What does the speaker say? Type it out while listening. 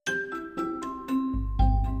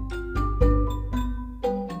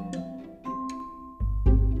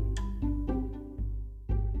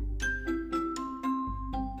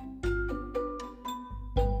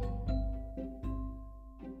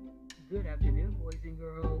dear boys and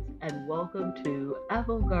girls, and welcome to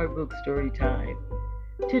Avant-Garde Book Story Time.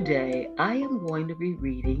 Today, I am going to be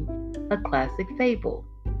reading a classic fable.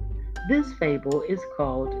 This fable is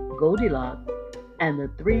called Goldilocks and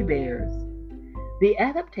the Three Bears. The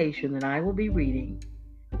adaptation that I will be reading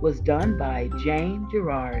was done by Jane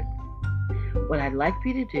Jerrard. What I'd like for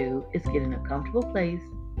you to do is get in a comfortable place,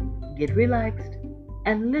 get relaxed,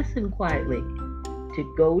 and listen quietly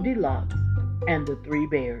to Goldilocks and the Three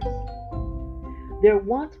Bears. There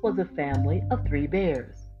once was a family of three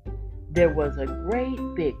bears. There was a great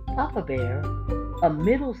big papa bear, a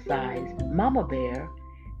middle-sized mama bear,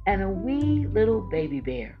 and a wee little baby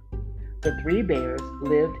bear. The three bears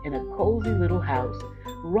lived in a cozy little house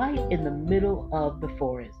right in the middle of the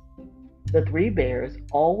forest. The three bears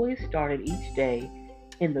always started each day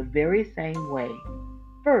in the very same way.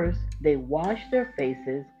 First, they washed their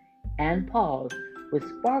faces and paws with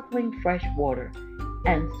sparkling fresh water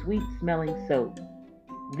and sweet-smelling soap.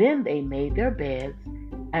 Then they made their beds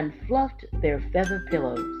and fluffed their feather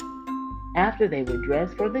pillows. After they were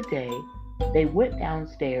dressed for the day, they went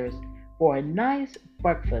downstairs for a nice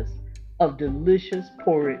breakfast of delicious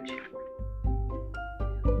porridge.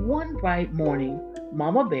 One bright morning,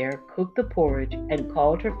 Mama Bear cooked the porridge and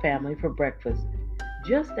called her family for breakfast,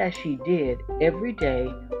 just as she did every day,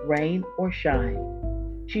 rain or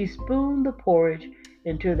shine. She spooned the porridge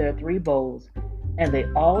into their three bowls, and they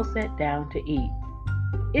all sat down to eat.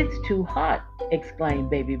 "It's too hot," exclaimed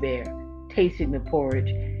Baby Bear, tasting the porridge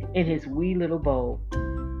in his wee little bowl.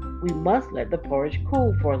 "We must let the porridge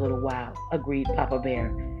cool for a little while," agreed Papa Bear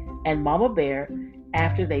and Mama Bear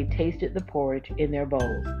after they tasted the porridge in their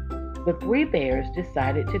bowls. The three bears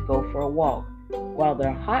decided to go for a walk while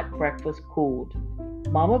their hot breakfast cooled.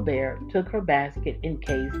 Mama Bear took her basket in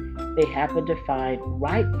case they happened to find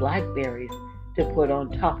ripe blackberries to put on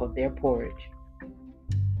top of their porridge.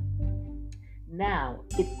 Now,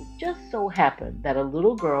 it just so happened that a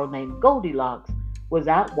little girl named Goldilocks was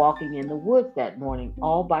out walking in the woods that morning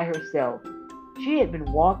all by herself. She had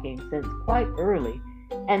been walking since quite early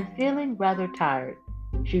and feeling rather tired.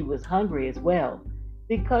 She was hungry as well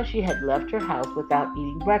because she had left her house without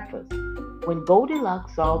eating breakfast. When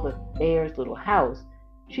Goldilocks saw the bear's little house,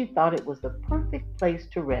 she thought it was the perfect place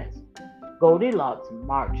to rest. Goldilocks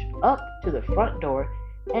marched up to the front door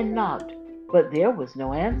and knocked, but there was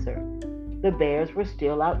no answer. The bears were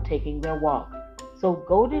still out taking their walk, so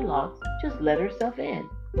Goldilocks just let herself in.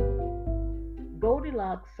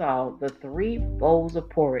 Goldilocks saw the three bowls of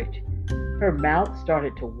porridge. Her mouth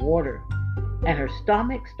started to water, and her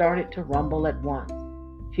stomach started to rumble at once.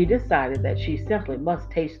 She decided that she simply must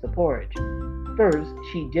taste the porridge. First,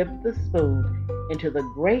 she dipped the spoon into the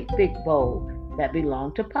great big bowl that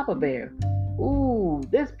belonged to Papa Bear. "Ooh,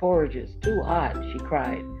 this porridge is too hot," she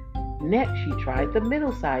cried. Next, she tried the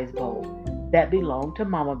middle-sized bowl that belonged to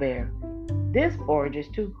Mama Bear. "This porridge is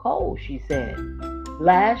too cold," she said.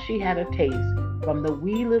 Last, she had a taste from the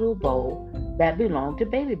wee little bowl that belonged to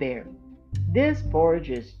Baby Bear. "This porridge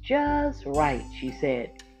is just right," she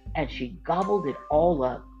said, and she gobbled it all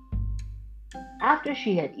up. After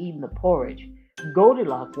she had eaten the porridge,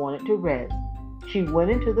 Goldilocks wanted to rest. She went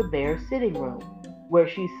into the bear's sitting room, where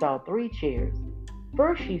she saw three chairs.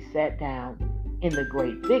 First, she sat down in the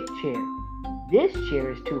great big chair. "This chair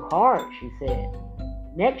is too hard," she said.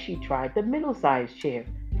 Next, she tried the middle-sized chair.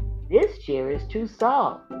 "This chair is too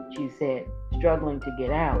soft," she said, struggling to get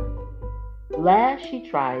out. Last, she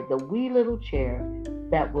tried the wee little chair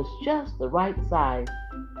that was just the right size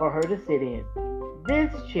for her to sit in.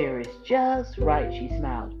 "This chair is just right," she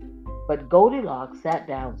smiled. But Goldilocks sat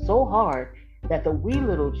down so hard that the wee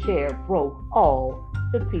little chair broke all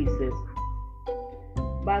to pieces.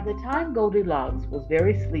 By the time Goldilocks was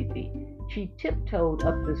very sleepy, she tiptoed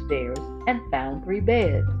up the stairs and found three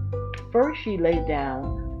beds. First, she lay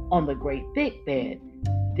down on the great big bed.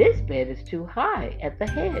 "This bed is too high at the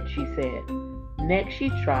head," she said. Next, she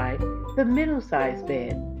tried the middle-sized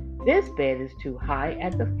bed. "This bed is too high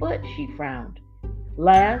at the foot," she frowned.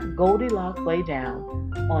 Last, Goldilocks lay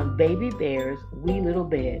down on Baby Bear's wee little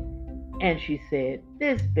bed, and she said,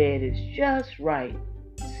 "This bed is just right."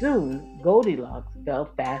 Soon, Goldilocks fell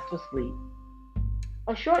fast asleep.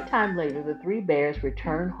 A short time later, the three bears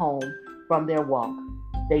returned home from their walk.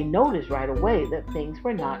 They noticed right away that things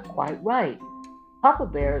were not quite right. Papa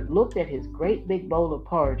Bear looked at his great big bowl of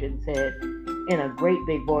porridge and said, in a great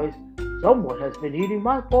big voice, "Someone has been eating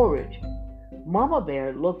my porridge." Mama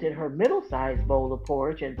Bear looked at her middle-sized bowl of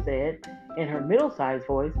porridge and said, in her middle-sized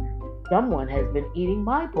voice, "Someone has been eating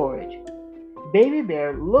my porridge." Baby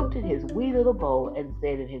Bear looked at his wee little bowl and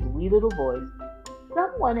said in his wee little voice,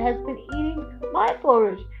 "Someone has been eating my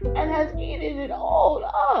porridge and has eaten it all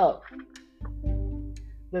up."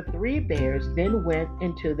 The three bears then went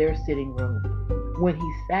into their sitting room. When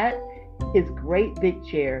he sat his great big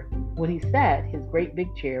chair,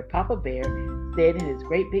 Papa Bear said in his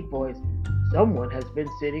great big voice, "Someone has been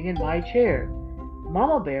sitting in my chair."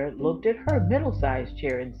 Mama Bear looked at her middle-sized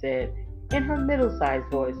chair and said, in her middle-sized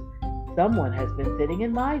voice, "Someone has been sitting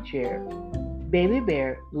in my chair." Baby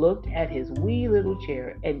Bear looked at his wee little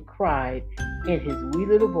chair and cried in his wee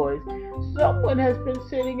little voice, "Someone has been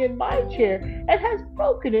sitting in my chair and has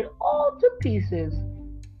broken it all to pieces."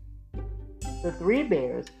 The three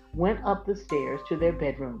bears went up the stairs to their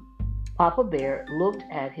bedroom. Papa Bear looked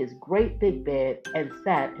at his great big bed and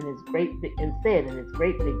said in his great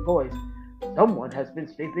big voice, "Someone has been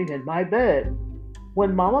sleeping in my bed."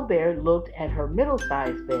 When Mama Bear looked at her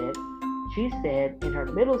middle-sized bed, she said in her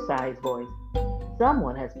middle-sized voice,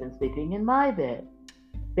 "Someone has been sleeping in my bed."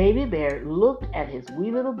 Baby Bear looked at his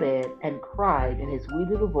wee little bed and cried in his wee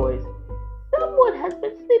little voice, "Someone has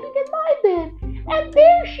been sleeping in my bed, and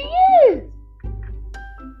there she is!"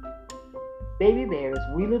 Baby Bear's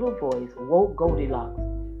wee little voice woke Goldilocks.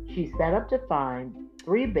 She sat up to find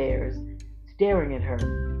three bears staring at her.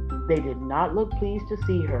 They did not look pleased to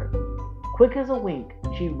see her. Quick as a wink,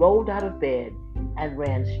 she rolled out of bed and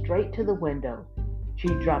ran straight to the window. She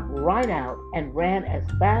jumped right out and ran as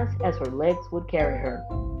fast as her legs would carry her.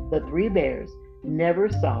 The three bears never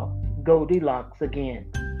saw Goldilocks again.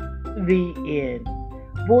 The end.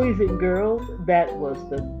 Boys and girls, that was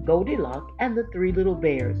the Goldilocks and the Three Little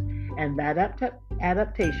Bears, and that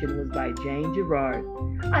adaptation was by Jane Jerrard.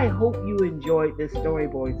 I hope you enjoyed this story,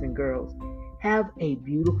 boys and girls. Have a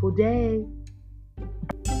beautiful day.